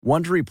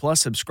Wondery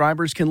Plus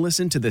subscribers can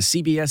listen to the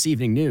CBS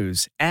Evening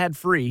News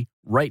ad-free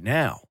right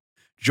now.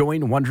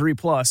 Join Wondery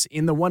Plus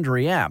in the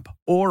Wondery app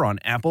or on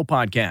Apple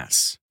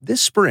Podcasts.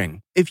 This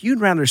spring, if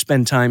you'd rather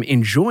spend time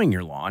enjoying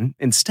your lawn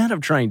instead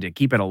of trying to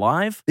keep it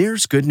alive,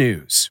 there's good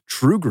news.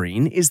 True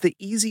Green is the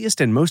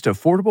easiest and most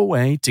affordable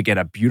way to get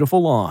a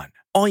beautiful lawn.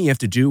 All you have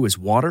to do is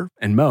water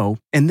and mow,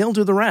 and they'll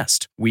do the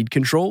rest. Weed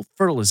control,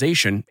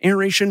 fertilization,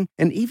 aeration,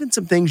 and even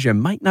some things you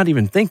might not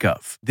even think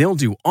of. They'll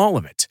do all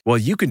of it, while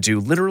you can do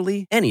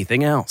literally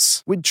anything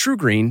else. With True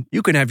Green,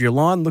 you can have your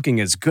lawn looking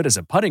as good as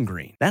a putting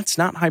green. That's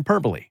not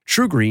hyperbole.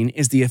 True Green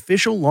is the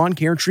official lawn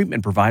care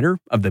treatment provider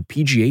of the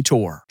PGA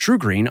Tour. True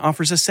Green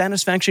offers a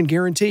satisfaction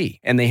guarantee,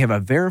 and they have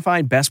a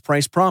verified best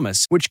price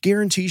promise, which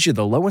guarantees you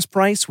the lowest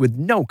price with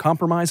no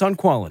compromise on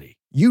quality.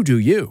 You do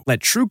you. Let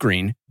True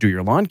Green do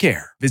your lawn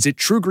care. Visit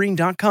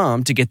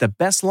truegreen.com to get the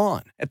best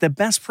lawn at the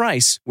best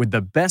price with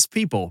the best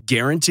people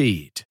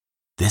guaranteed.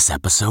 This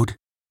episode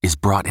is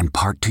brought in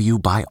part to you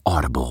by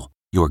Audible,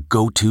 your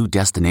go-to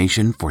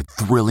destination for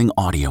thrilling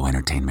audio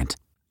entertainment.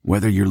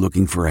 Whether you're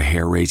looking for a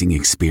hair-raising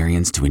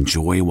experience to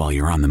enjoy while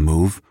you're on the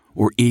move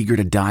or eager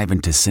to dive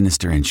into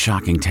sinister and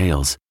shocking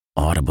tales,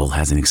 Audible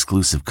has an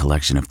exclusive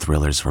collection of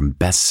thrillers from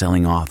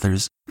best-selling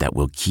authors that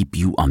will keep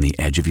you on the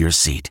edge of your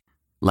seat.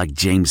 Like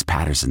James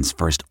Patterson's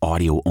first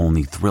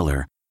audio-only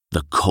thriller,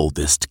 The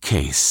Coldest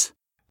Case.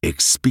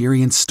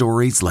 Experience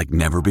stories like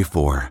never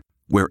before,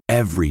 where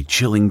every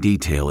chilling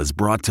detail is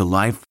brought to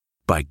life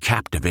by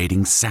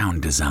captivating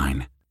sound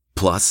design.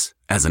 Plus,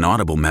 as an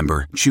Audible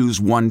member, choose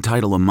one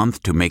title a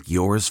month to make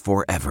yours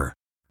forever.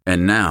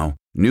 And now,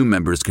 new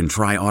members can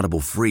try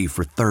Audible free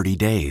for 30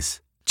 days.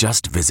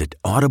 Just visit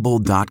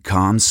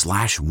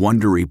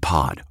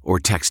audible.com/WonderyPod or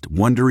text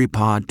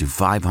WonderyPod to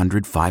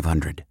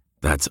 500-500.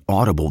 That's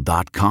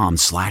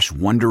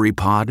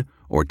audible.com/WonderyPod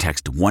or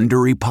text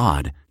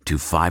WonderyPod to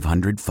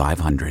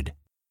 500-500.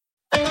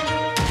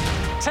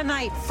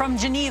 Tonight from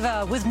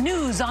Geneva with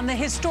news on the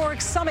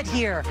historic summit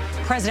here.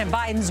 President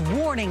Biden's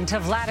warning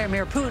to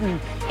Vladimir Putin.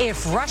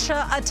 If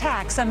Russia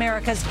attacks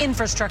America's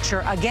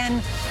infrastructure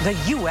again, the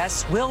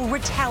U.S. will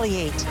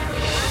retaliate.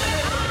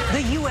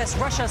 The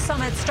U.S.-Russia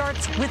summit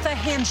starts with a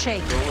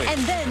handshake and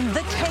then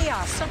the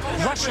chaos.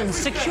 Russian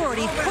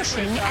security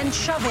pushing and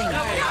shoving.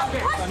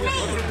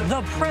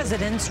 The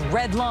president's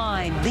red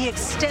line. The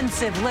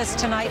extensive list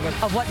tonight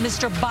of what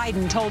Mr.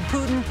 Biden told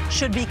Putin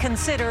should be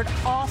considered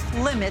off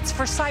limits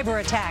for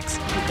cyber attacks.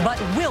 But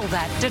will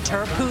that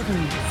deter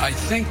Putin? I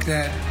think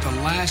that the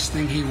last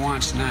thing he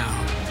wants now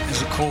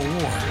is a Cold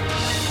War.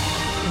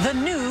 The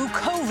new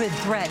COVID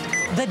threat,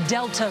 the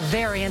Delta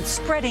variant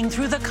spreading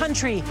through the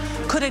country.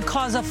 Could it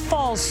cause a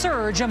fall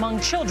surge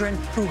among children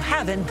who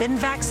haven't been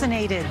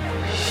vaccinated?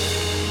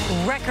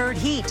 Record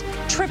heat,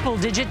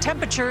 triple-digit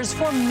temperatures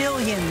for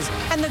millions,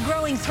 and the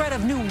growing threat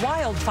of new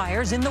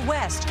wildfires in the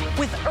West,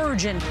 with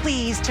urgent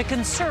pleas to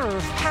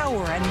conserve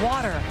power and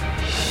water.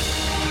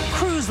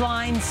 Cruise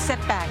line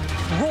setback.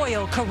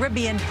 Royal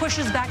Caribbean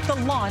pushes back the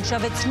launch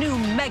of its new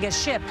mega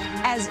ship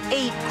as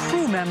 8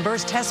 crew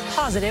members test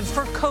positive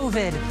for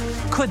COVID.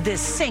 Could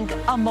this sink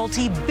a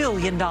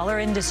multi-billion-dollar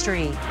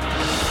industry?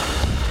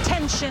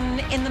 Tension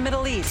in the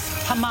Middle East.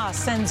 Hamas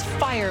sends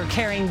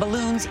fire-carrying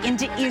balloons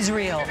into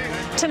Israel.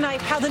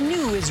 Tonight, how the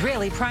new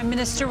Israeli prime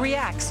minister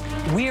reacts.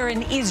 We're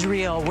in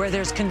Israel, where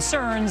there's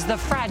concerns the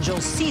fragile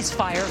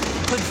ceasefire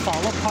could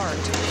fall apart.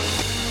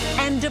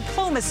 And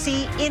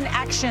diplomacy in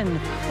action,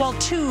 while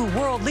 2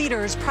 world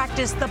leaders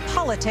practice the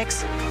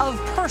politics of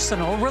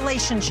personal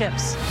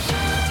relationships.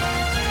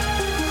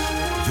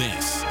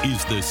 This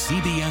is the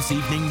CBS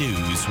Evening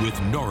News with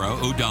Norah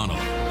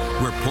O'Donnell,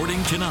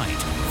 reporting tonight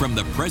from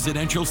the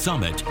Presidential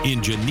Summit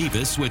in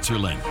Geneva,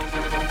 Switzerland.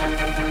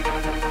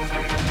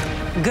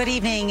 Good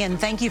evening, and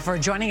thank you for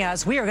joining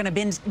us. We are going to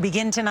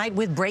begin tonight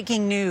with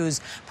breaking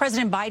news.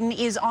 President Biden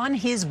is on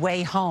his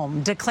way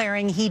home,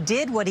 declaring he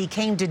did what he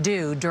came to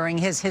do during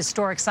his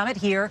historic summit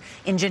here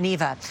in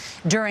Geneva.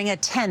 During a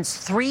tense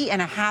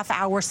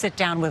 3.5-hour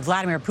sit-down with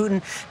Vladimir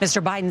Putin,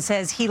 Mr. Biden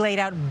says he laid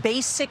out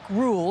basic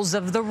rules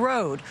of the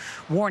road,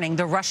 warning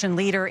the Russian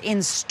leader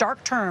in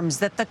stark terms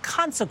that the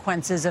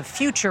consequences of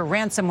future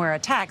ransomware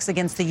attacks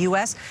against the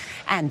U.S.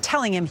 and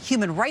telling him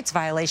human rights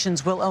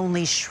violations will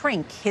only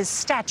shrink his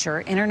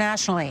stature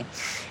internationally.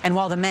 And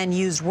while the men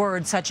used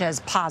words such as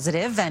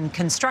positive and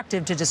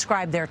constructive to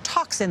describe their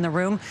talks in the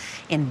room,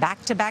 in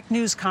back-to-back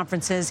news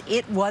conferences,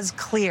 it was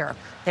clear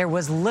there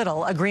was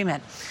little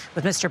agreement,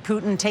 with Mr.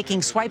 Putin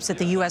taking swipes at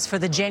the U.S. for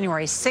the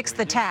January 6th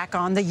attack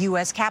on the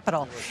U.S.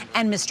 Capitol,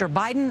 and Mr.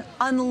 Biden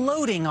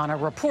unloading on a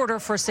reporter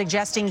for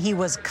suggesting he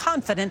was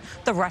confident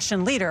the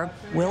Russian leader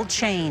will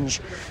change.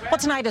 Well,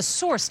 tonight, a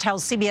source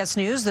tells CBS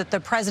News that the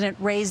president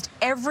raised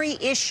every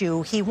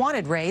issue he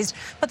wanted raised,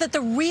 but that the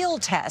real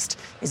test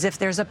is if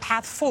there's a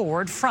path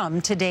forward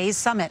from today's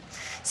summit.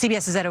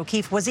 CBS's Ed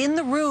O'Keefe was in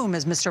the room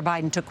as Mr.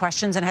 Biden took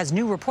questions and has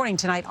new reporting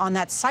tonight on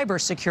that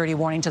cybersecurity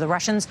warning to the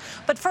Russians.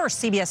 But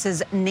first,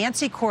 CBS's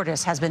Nancy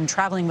Cordes has been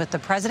traveling with the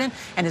president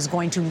and is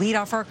going to lead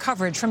off our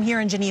coverage from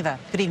here in Geneva.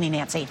 Good evening,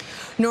 Nancy.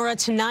 Norah,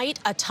 tonight,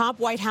 a top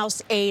White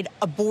House aide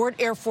aboard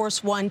Air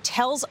Force One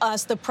tells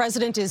us the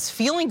president is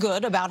feeling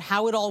good about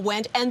how it all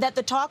went and that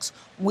the talks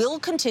will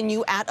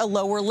continue at a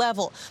lower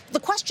level. The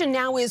question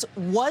now is,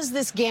 was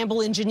this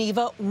gamble in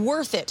Geneva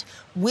worth it?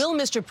 Will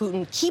Mr.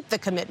 Putin keep the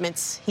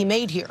commitments he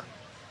made here?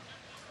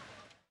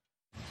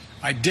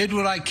 I did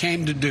what I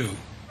came to do.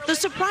 The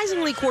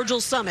surprisingly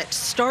cordial summit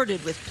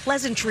started with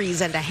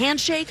pleasantries and a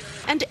handshake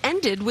and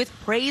ended with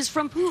praise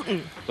from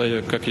Putin.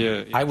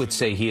 I would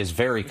say he is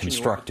very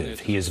constructive.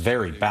 He is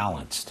very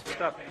balanced.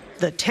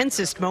 The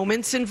tensest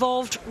moments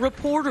involved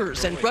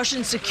reporters and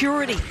Russian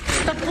security.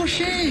 Stop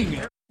pushing!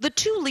 The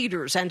two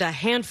leaders and a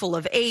handful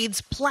of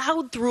aides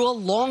plowed through a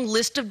long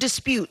list of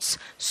disputes,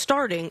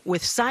 starting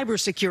with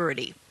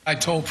cybersecurity. I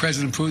told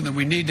President Putin that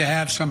we need to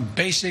have some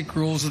basic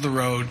rules of the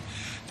road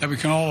that we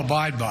can all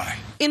abide by.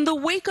 In the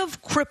wake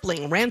of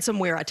crippling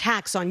ransomware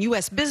attacks on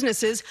U.S.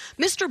 businesses,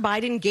 Mr.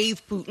 Biden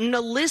gave Putin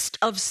a list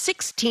of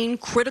 16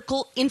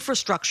 critical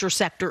infrastructure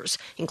sectors,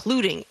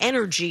 including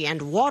energy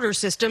and water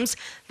systems,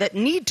 that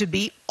need to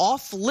be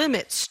off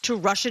limits to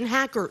Russian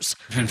hackers.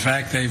 If in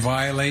fact they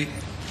violate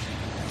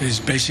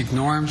these basic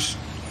norms,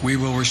 we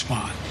will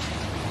respond.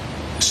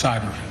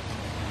 Cyber.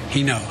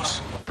 He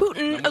knows.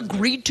 Putin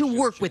agreed to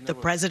work with the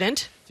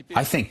president.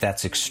 I think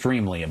that's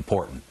extremely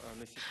important.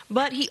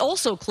 But he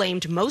also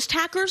claimed most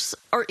hackers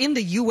are in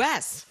the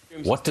U.S.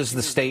 What does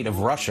the state of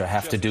Russia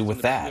have to do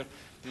with that?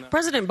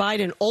 President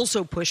Biden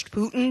also pushed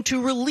Putin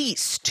to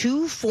release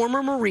two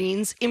former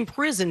Marines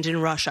imprisoned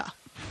in Russia.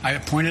 I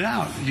pointed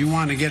out, you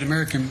want to get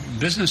American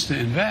business to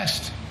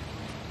invest,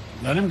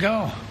 let them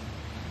go.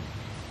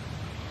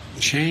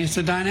 Change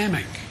the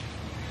dynamic.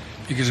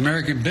 Because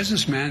American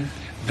businessmen,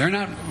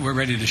 we're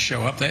ready to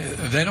show up. They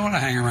don't want to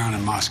hang around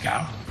in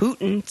Moscow.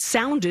 Putin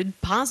sounded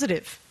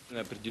positive.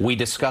 We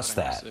discussed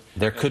that.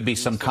 There could be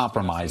some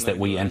compromise that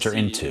we enter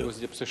into.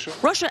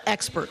 Russia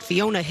expert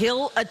Fiona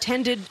Hill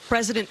attended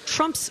President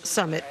Trump's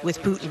summit with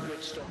Putin.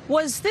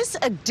 Was this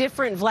a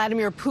different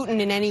Vladimir Putin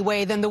in any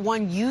way than the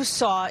one you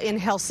saw in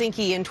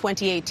Helsinki in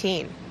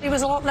 2018? He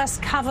was a lot less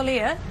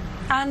cavalier,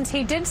 and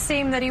he did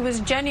seem that he was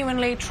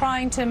genuinely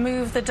trying to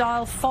move the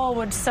dial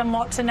forward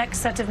somewhat to next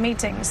set of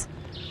meetings.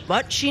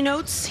 But she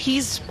notes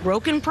he's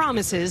broken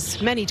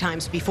promises many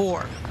times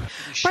before.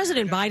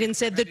 President Biden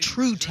said the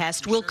true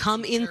test will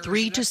come in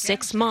 3 to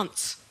 6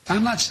 months.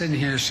 I'm not sitting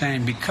here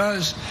saying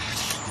because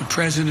the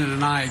president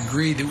and I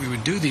agreed that we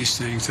would do these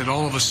things that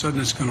all of a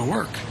sudden it's going to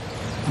work.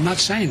 I'm not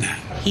saying that.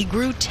 He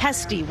grew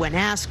testy when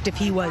asked if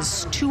he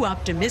was too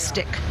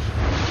optimistic.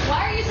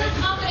 Why are you so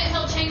confident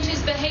he'll change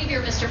his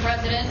behavior, Mr.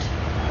 President?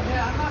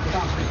 Yeah, I'm not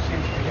confident he'll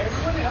change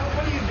behavior.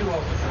 What do you do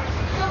over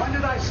there? When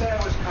did I say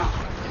I was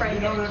confident? You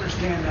don't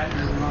understand that,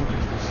 you're wrong.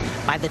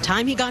 By the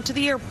time he got to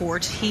the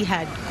airport, he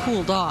had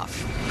cooled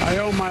off. I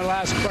owe my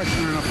last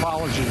question an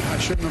apology. I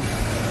shouldn't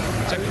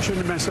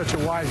have been such a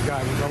wise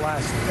guy with the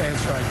last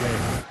answer I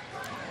gave.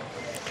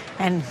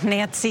 And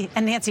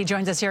Nancy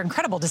joins us here.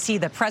 Incredible to see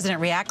the president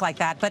react like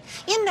that. But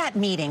in that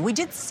meeting, we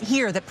did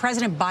hear that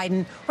President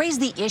Biden raised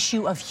the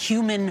issue of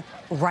human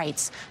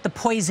rights, the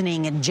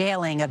poisoning and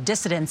jailing of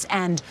dissidents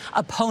and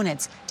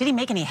opponents. Did he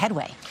make any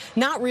headway?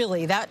 Not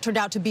really. That turned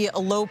out to be a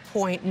low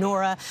point,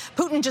 Norah.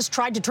 Putin just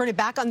tried to turn it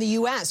back on the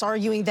U.S.,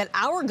 arguing that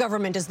our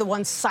government is the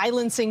one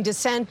silencing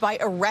dissent by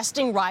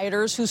arresting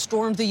rioters who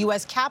stormed the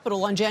U.S.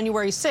 Capitol on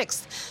January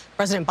 6th.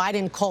 President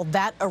Biden called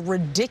that a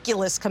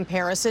ridiculous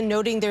comparison,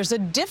 noting there's a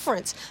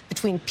difference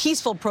between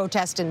peaceful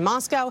protest in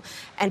Moscow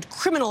and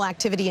criminal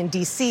activity in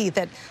D.C.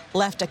 that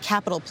left a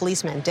Capitol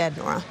policeman dead,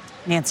 Norah.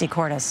 Nancy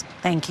Cordes,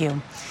 thank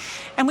you.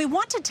 And we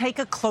want to take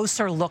a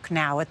closer look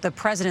now at the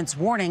president's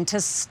warning to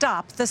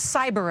stop the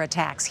cyber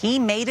attacks. He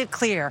made it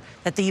clear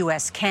that the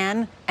U.S.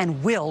 can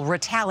and will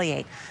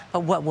retaliate.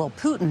 But what will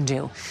Putin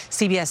do?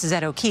 CBS's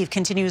Ed O'Keefe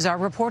continues our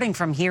reporting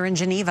from here in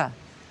Geneva.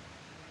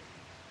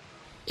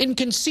 In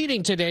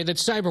conceding today that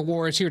cyber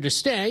war is here to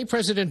stay,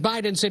 President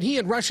Biden said he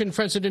and Russian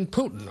President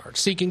Putin are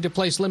seeking to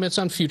place limits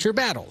on future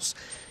battles.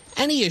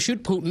 And he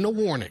issued Putin a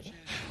warning.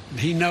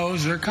 He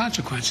knows there are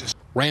consequences.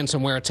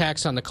 Ransomware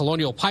attacks on the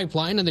Colonial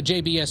Pipeline and the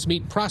JBS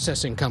meat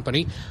processing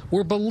company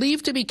were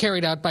believed to be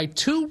carried out by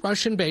two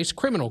Russian-based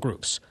criminal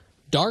groups,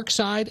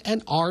 DarkSide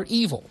and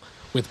R-Evil,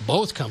 with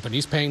both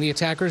companies paying the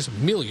attackers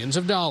millions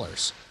of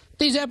dollars.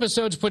 These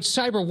episodes put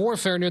cyber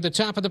warfare near the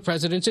top of the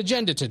president's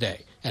agenda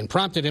today and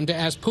prompted him to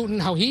ask Putin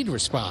how he'd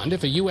respond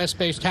if a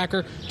U.S.-based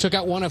hacker took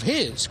out one of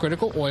his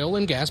critical oil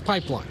and gas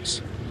pipelines.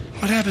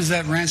 What happens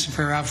if that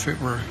ransomware outfit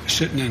were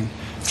sitting in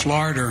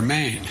Florida or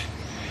Maine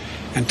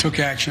and took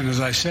action, as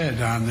I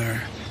said, on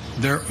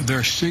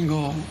their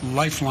single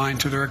lifeline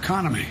to their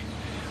economy,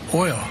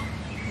 oil?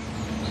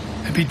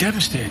 It'd be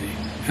devastating.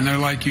 And they're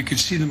like, you could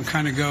see them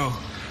kind of go,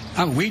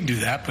 not we'd do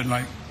that, but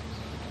like,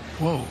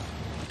 whoa.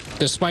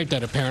 Despite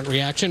that apparent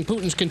reaction,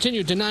 Putin's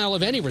continued denial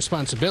of any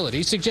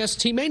responsibility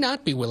suggests he may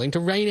not be willing to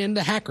rein in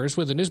the hackers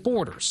within his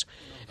borders.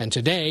 And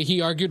today,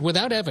 he argued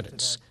without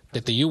evidence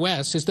that the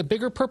U.S. is the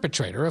bigger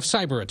perpetrator of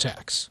cyber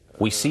attacks.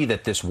 We see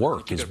that this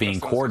work is being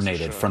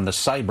coordinated from the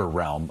cyber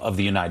realm of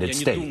the United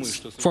States.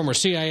 Former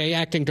CIA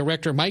Acting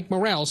Director Mike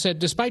Morrell said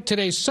despite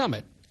today's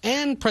summit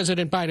and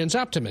President Biden's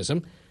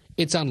optimism,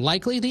 it's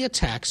unlikely the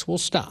attacks will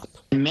stop.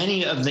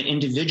 Many of the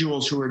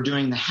individuals who are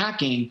doing the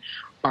hacking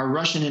are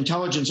Russian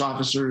intelligence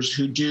officers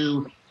who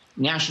do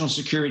national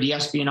security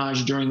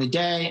espionage during the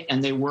day,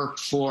 and they work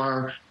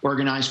for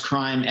organized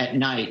crime at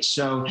night.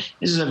 So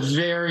this is a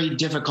very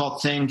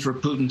difficult thing for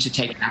Putin to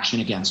take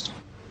action against.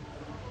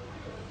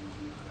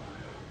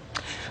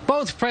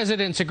 Both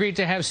presidents agreed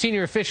to have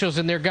senior officials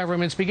in their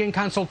governments begin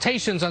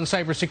consultations on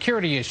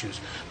cybersecurity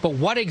issues. But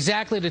what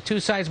exactly the two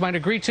sides might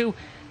agree to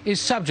is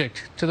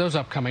subject to those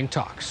upcoming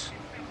talks.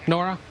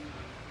 Norah?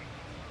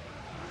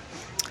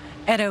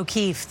 Ed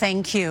O'Keefe,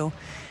 thank you.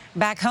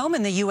 Back home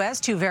in the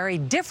U.S., two very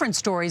different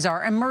stories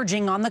are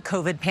emerging on the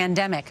COVID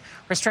pandemic.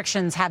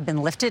 Restrictions have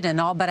been lifted in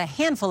all but a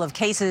handful of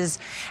cases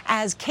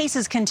as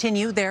cases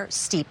continue their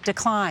steep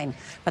decline.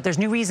 But there's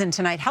new reason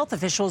tonight health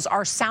officials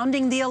are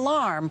sounding the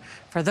alarm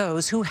for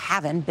those who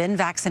haven't been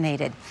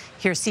vaccinated.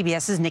 Here's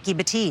CBS's Nikki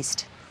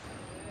Batiste.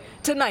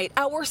 Tonight,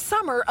 our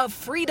summer of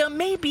freedom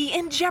may be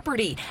in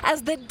jeopardy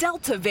as the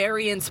Delta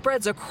variant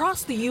spreads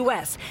across the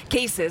U.S.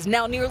 Cases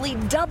now nearly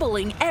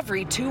doubling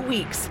every 2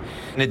 weeks.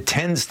 It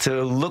tends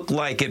to look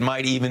like it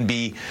might even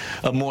be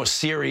more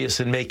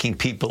serious in making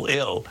people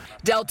ill.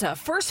 Delta,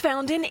 first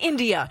found in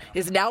India,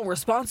 is now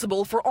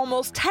responsible for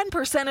almost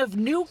 10% of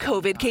new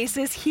COVID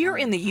cases here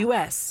in the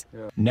U.S.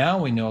 Now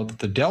we know that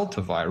the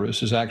Delta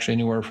virus is actually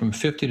anywhere from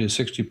 50 to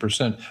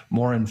 60%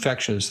 more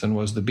infectious than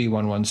was the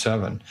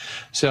B117.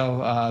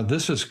 So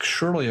this is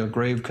surely a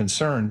grave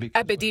concern.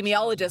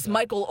 Epidemiologist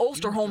Michael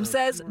Osterholm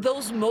says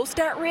those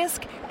most at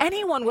risk,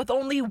 anyone with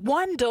only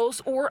one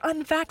dose or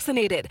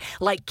unvaccinated,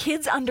 like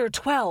kids under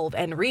 12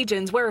 and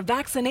regions where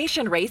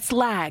vaccination rates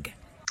lag.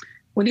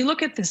 When you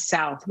look at the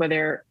South, where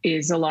there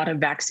is a lot of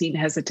vaccine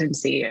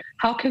hesitancy,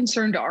 how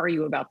concerned are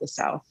you about the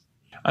South?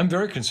 I'm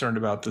very concerned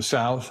about the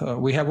South.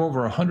 We have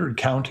over 100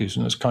 counties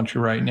in this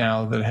country right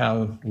now that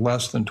have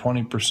less than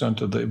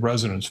 20% of the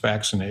residents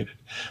vaccinated.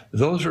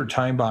 Those are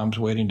time bombs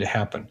waiting to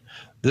happen.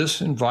 This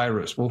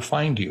virus will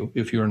find you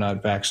if you're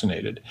not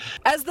vaccinated.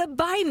 As the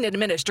Biden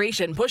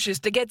administration pushes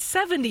to get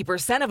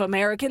 70% of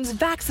Americans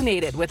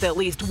vaccinated with at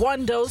least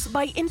one dose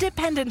by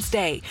Independence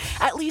Day,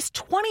 at least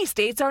 20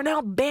 states are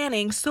now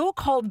banning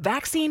so-called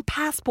vaccine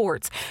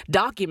passports,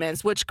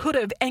 documents which could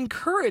have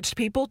encouraged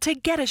people to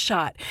get a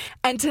shot.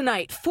 And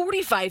tonight,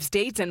 45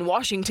 states and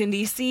Washington,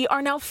 D.C.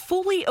 are now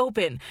fully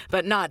open,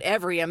 but not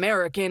every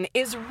American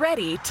is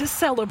ready to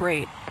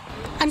celebrate.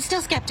 I'm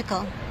still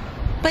skeptical,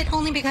 but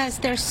only because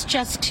there's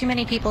just too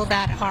many people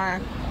that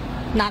are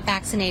not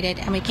vaccinated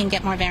and we can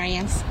get more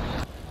variants.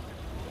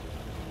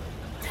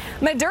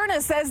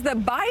 Moderna says the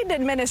Biden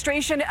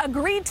administration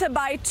agreed to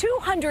buy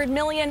 200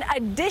 million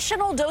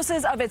additional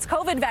doses of its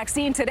COVID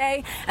vaccine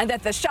today, and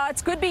that the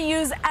shots could be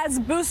used as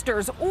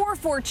boosters or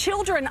for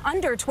children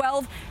under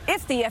 12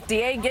 if the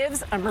FDA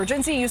gives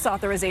emergency use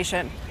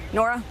authorization.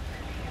 Norah?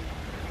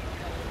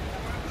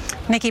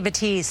 Nikki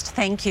Batiste,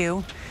 thank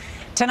you.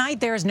 Tonight,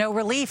 there's no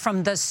relief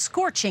from the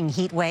scorching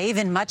heat wave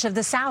in much of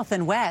the South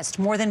and West.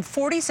 More than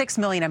 46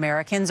 million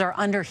Americans are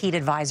under heat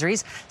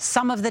advisories.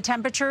 Some of the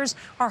temperatures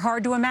are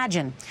hard to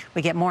imagine.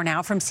 We get more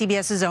now from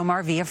CBS's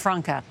Omar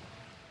Villafranca.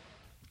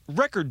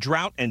 Record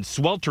drought and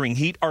sweltering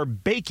heat are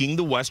baking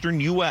the western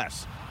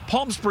U.S.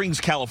 Palm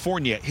Springs,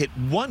 California hit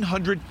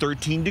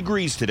 113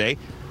 degrees today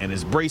and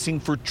is bracing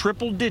for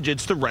triple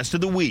digits the rest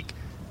of the week.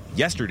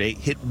 Yesterday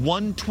hit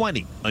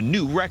 120, a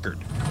new record.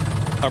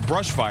 A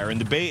brush fire in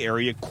the Bay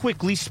Area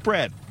quickly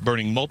spread,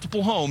 burning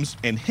multiple homes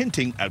and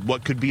hinting at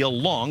what could be a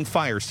long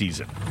fire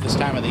season. This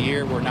time of the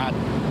year, we're not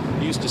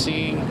used to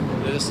seeing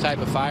this type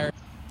of fire.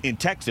 In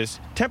Texas,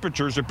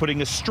 temperatures are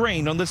putting a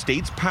strain on the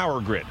state's power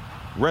grid.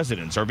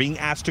 Residents are being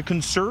asked to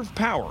conserve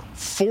power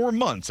 4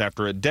 months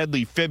after a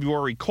deadly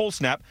February cold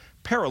snap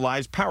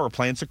paralyzed power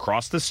plants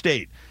across the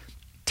state.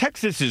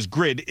 Texas's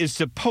grid is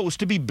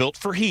supposed to be built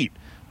for heat.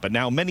 But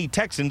now many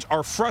Texans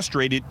are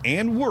frustrated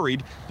and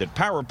worried that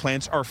power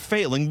plants are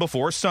failing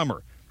before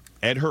summer.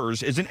 Ed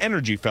Hers is an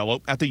energy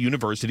fellow at the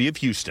University of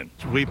Houston.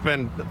 We've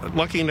been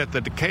looking at the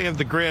decay of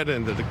the grid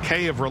and the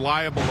decay of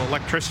reliable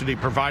electricity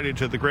provided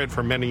to the grid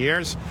for many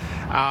years.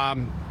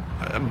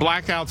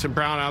 Blackouts and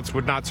brownouts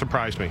would not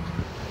surprise me.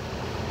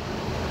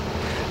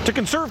 To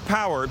conserve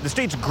power, the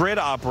state's grid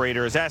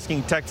operator is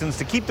asking Texans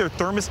to keep their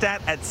thermostat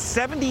at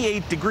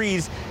 78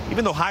 degrees,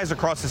 even though highs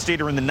across the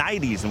state are in the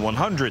 90s and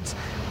 100s.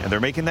 And they're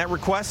making that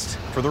request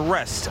for the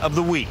rest of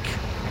the week.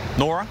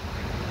 Norah?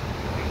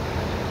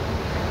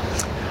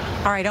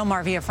 All right,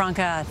 Omar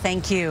Villafranca,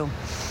 thank you.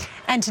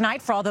 And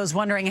tonight, for all those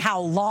wondering how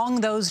long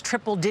those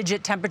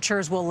triple-digit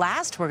temperatures will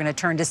last, we're going to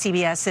turn to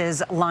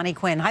CBS's Lonnie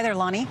Quinn. Hi there,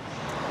 Lonnie.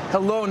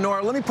 Hello,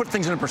 Norah. Let me put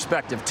things into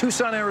perspective.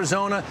 Tucson,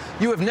 Arizona,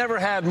 you have never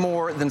had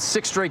more than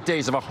 6 straight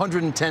days of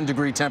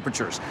 110-degree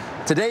temperatures.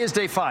 Today is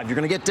day 5. You're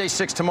going to get day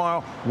 6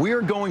 tomorrow.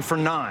 We're going for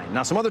 9.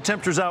 Now, some other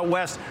temperatures out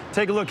west.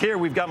 Take a look here.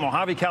 We've got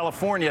Mojave,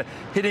 California,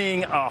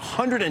 hitting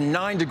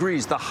 109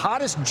 degrees, the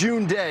hottest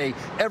June day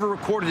ever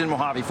recorded in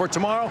Mojave. For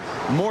tomorrow,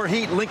 more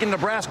heat. Lincoln,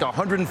 Nebraska,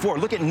 104.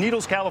 Look at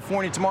Needles,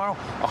 California tomorrow,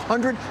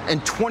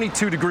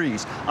 122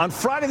 degrees. On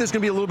Friday, there's going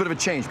to be a little bit of a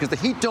change because the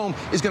heat dome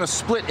is going to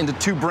split into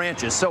 2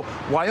 branches. So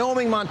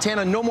Wyoming,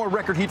 Montana, no more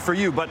record heat for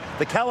you, but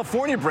the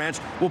California branch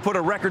will put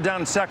a record down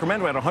in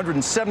Sacramento at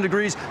 107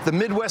 degrees. The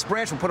Midwest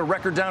branch will put a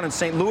record down in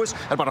St. Louis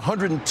at about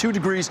 102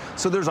 degrees.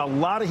 So there's a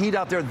lot of heat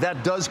out there.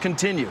 That does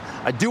continue.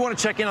 I do want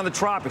to check in on the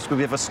tropics because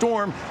we have a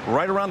storm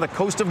right around the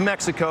coast of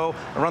Mexico,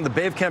 around the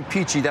Bay of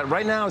Campeche, that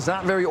right now is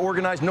not very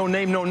organized, no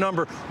name, no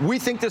number. We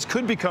think this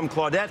could become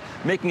Claudette,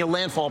 making a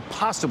landfall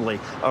possibly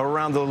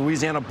around the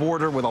Louisiana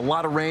border with a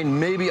lot of rain,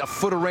 maybe a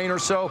foot of rain or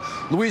so.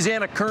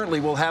 Louisiana currently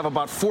will have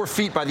about 4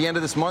 feet by the end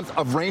of this month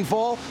of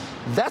rainfall.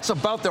 That's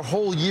about their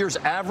whole year's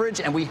average,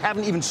 and we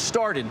haven't even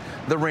started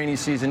the rainy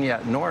season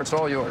yet. Norah, it's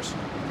all yours.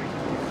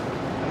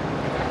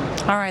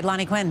 All right,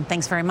 Lonnie Quinn,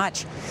 thanks very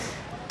much.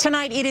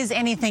 Tonight, it is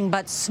anything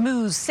but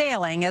smooth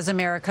sailing as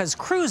America's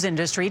cruise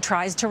industry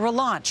tries to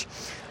relaunch.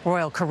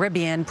 Royal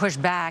Caribbean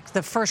pushed back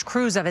the first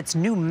cruise of its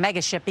new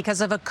megaship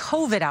because of a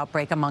COVID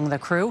outbreak among the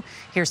crew.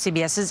 Here's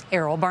CBS's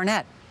Errol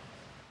Barnett.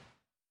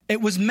 It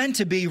was meant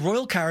to be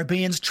Royal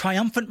Caribbean's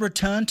triumphant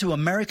return to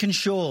American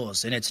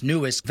shores in its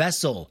newest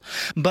vessel.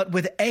 But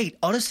with 8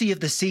 Odyssey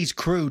of the Seas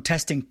crew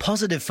testing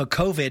positive for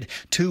COVID,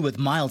 2 with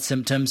mild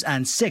symptoms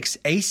and 6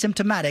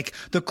 asymptomatic,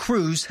 the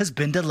cruise has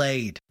been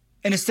delayed.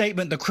 In a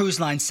statement, the cruise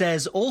line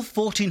says all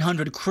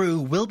 1,400 crew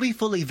will be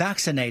fully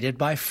vaccinated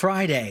by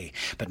Friday,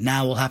 but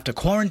now will have to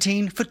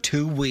quarantine for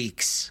 2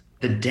 weeks.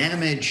 The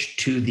damage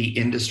to the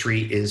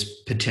industry is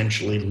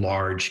potentially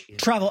large.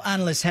 Travel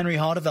analyst Henry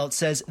Hardevelt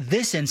says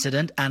this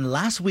incident and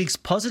last week's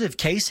positive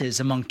cases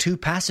among 2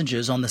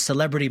 passengers on the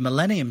Celebrity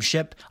Millennium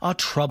ship are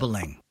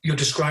troubling. You're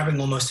describing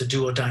almost a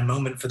do-or-die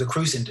moment for the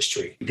cruise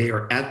industry. They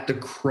are at the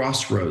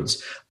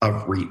crossroads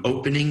of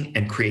reopening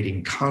and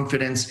creating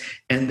confidence,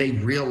 and they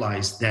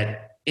realize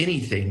that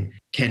anything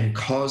can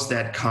cause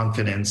that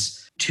confidence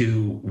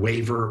to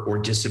waver or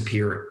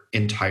disappear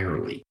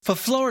entirely. For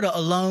Florida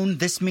alone,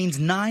 this means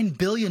 $9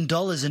 billion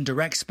in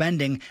direct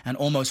spending and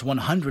almost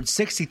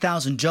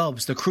 160,000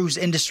 jobs the cruise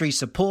industry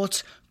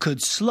supports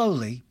could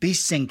slowly be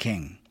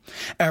sinking.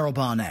 Errol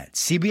Barnett,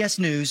 CBS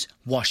News,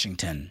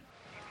 Washington.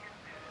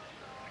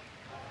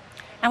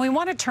 And we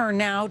want to turn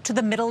now to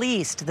the Middle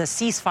East. The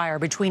ceasefire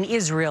between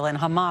Israel and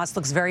Hamas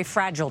looks very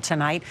fragile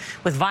tonight,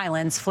 with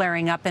violence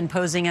flaring up and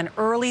posing an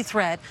early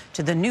threat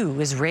to the new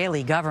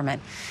Israeli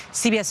government.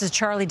 CBS's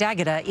Charlie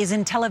D'Agata is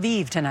in Tel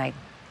Aviv tonight.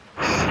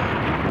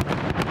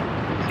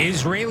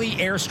 Israeli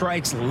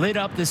airstrikes lit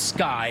up the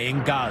sky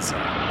in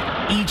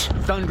Gaza, each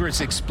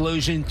thunderous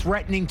explosion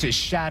threatening to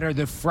shatter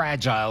the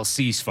fragile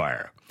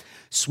ceasefire.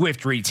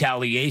 Swift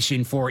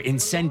retaliation for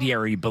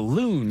incendiary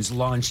balloons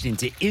launched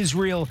into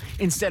Israel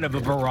instead of a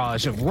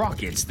barrage of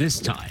rockets this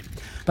time.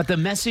 But the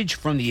message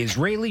from the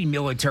Israeli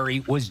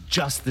military was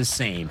just the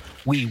same.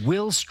 We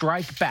will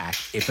strike back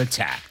if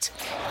attacked.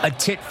 A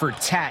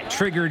tit-for-tat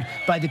triggered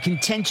by the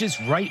contentious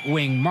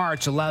right-wing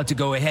march allowed to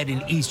go ahead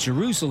in East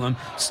Jerusalem,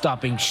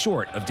 stopping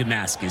short of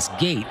Damascus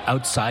Gate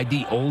outside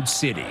the Old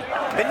City.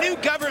 The new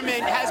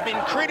government has been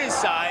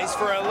criticized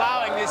for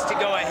allowing this to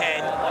go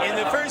ahead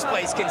in the first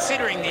place,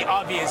 considering the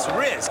obvious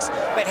risks.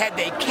 But had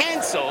they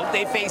canceled,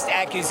 they faced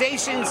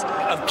accusations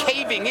of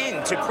caving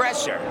in to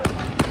pressure.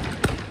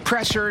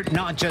 Pressure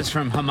not just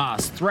from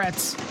Hamas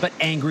threats, but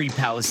angry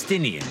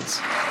Palestinians.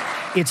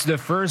 It's the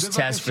first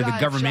test for the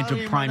government of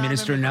Prime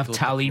Minister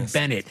Naftali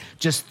Bennett,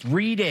 just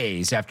 3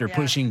 days after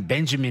pushing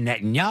Benjamin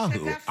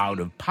Netanyahu out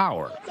of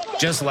power.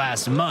 Just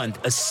last month,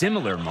 a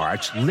similar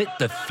march lit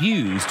the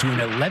fuse to an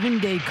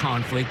 11-day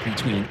conflict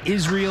between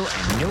Israel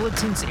and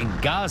militants in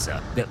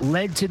Gaza that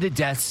led to the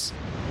deaths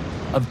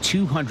of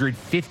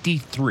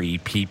 253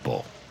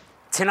 people.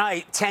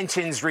 Tonight,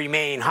 tensions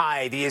remain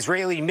high. The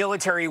Israeli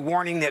military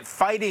warning that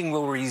fighting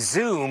will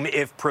resume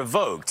if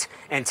provoked.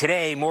 And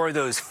today, more of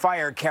those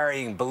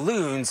fire-carrying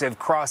balloons have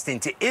crossed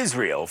into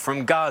Israel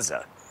from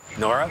Gaza.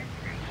 Norah?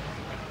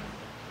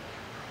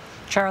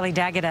 Charlie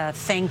D'Agata,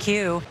 thank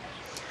you.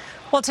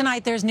 Well,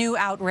 tonight there's new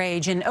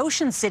outrage in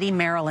Ocean City,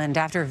 Maryland,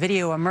 after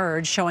video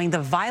emerged showing the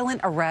violent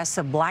arrests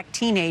of black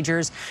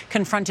teenagers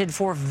confronted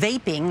for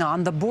vaping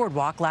on the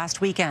boardwalk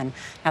last weekend.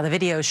 Now, the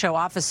videos show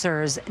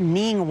officers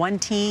kneeing one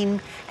teen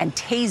and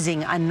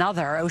tasing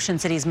another. Ocean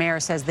City's mayor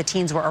says the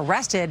teens were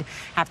arrested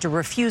after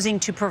refusing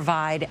to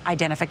provide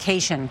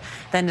identification.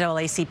 The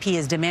NAACP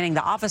is demanding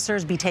the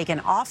officers be taken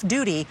off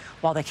duty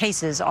while the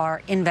cases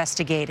are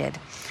investigated.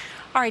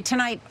 All right,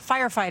 tonight,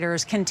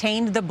 firefighters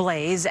contained the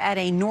blaze at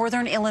a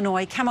northern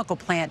Illinois chemical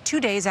plant 2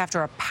 days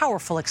after a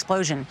powerful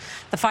explosion.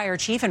 The fire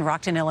chief in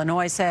Rockton,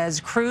 Illinois, says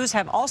crews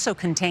have also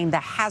contained the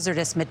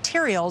hazardous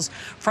materials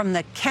from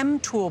the chem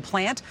tool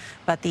plant,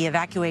 but the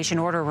evacuation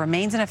order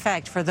remains in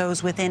effect for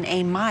those within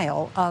a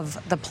mile of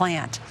the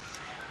plant.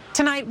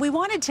 Tonight, we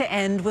wanted to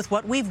end with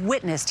what we've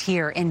witnessed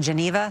here in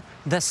Geneva,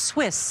 the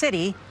Swiss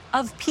city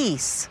of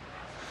peace.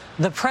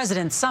 The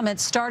president's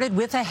summit started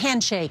with a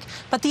handshake,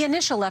 but the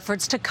initial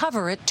efforts to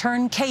cover it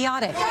turned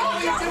chaotic,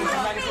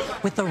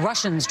 with the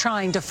Russians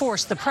trying to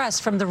force the press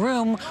from the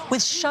room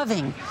with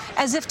shoving,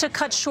 as if to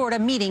cut short a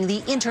meeting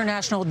the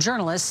international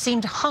journalists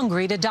seemed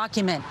hungry to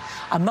document,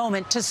 a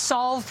moment to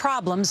solve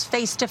problems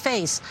face to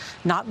face,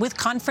 not with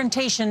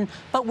confrontation,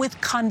 but with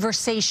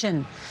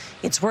conversation.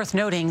 It's worth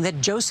noting that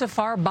Joseph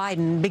R.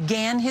 Biden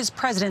began his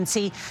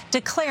presidency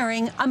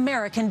declaring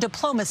American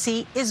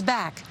diplomacy is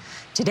back.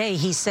 Today,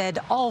 he said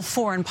all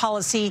foreign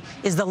policy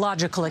is the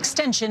logical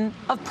extension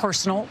of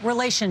personal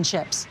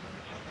relationships.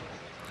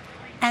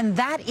 And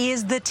that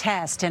is the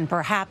test and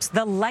perhaps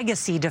the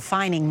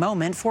legacy-defining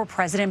moment for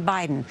President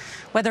Biden,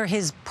 whether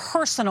his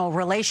personal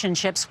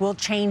relationships will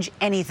change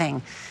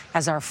anything,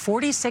 as our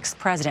 46th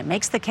president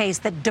makes the case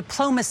that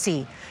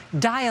diplomacy,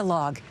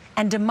 dialogue,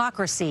 and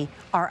democracy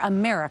are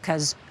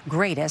America's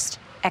greatest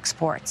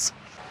exports.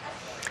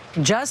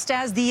 Just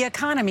as the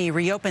economy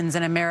reopens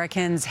and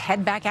Americans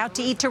head back out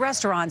to eat to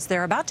restaurants,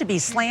 they're about to be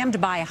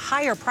slammed by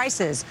higher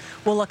prices.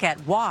 We'll look at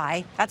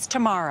why. That's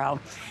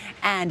tomorrow.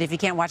 And if you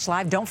can't watch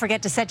live, don't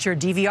forget to set your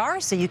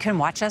DVR so you can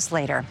watch us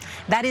later.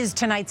 That is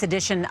tonight's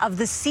edition of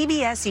the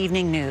CBS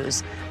Evening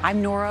News.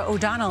 I'm Norah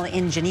O'Donnell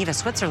in Geneva,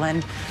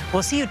 Switzerland.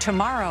 We'll see you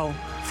tomorrow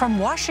from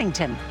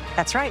Washington.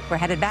 That's right, we're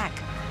headed back.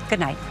 Good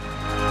night.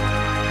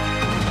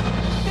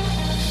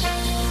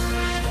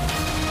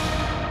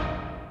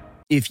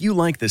 If you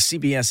like the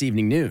CBS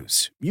Evening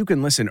News, you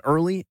can listen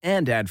early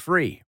and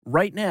ad-free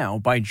right now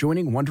by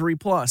joining Wondery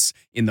Plus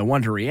in the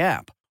Wondery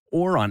app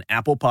or on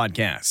Apple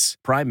Podcasts.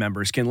 Prime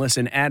members can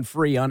listen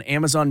ad-free on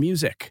Amazon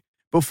Music.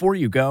 Before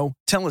you go,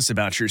 tell us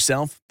about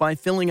yourself by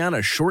filling out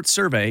a short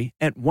survey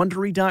at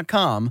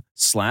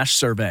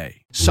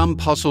Wondery.com/survey. Some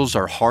puzzles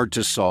are hard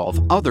to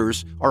solve,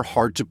 others are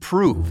hard to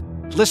prove.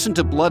 Listen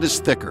to Blood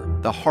is Thicker,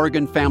 the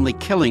Hargan family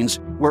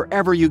killings,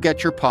 wherever you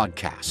get your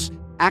podcasts.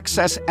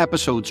 Access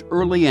episodes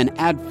early and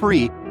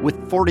ad-free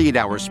with 48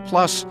 Hours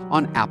Plus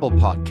on Apple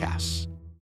Podcasts.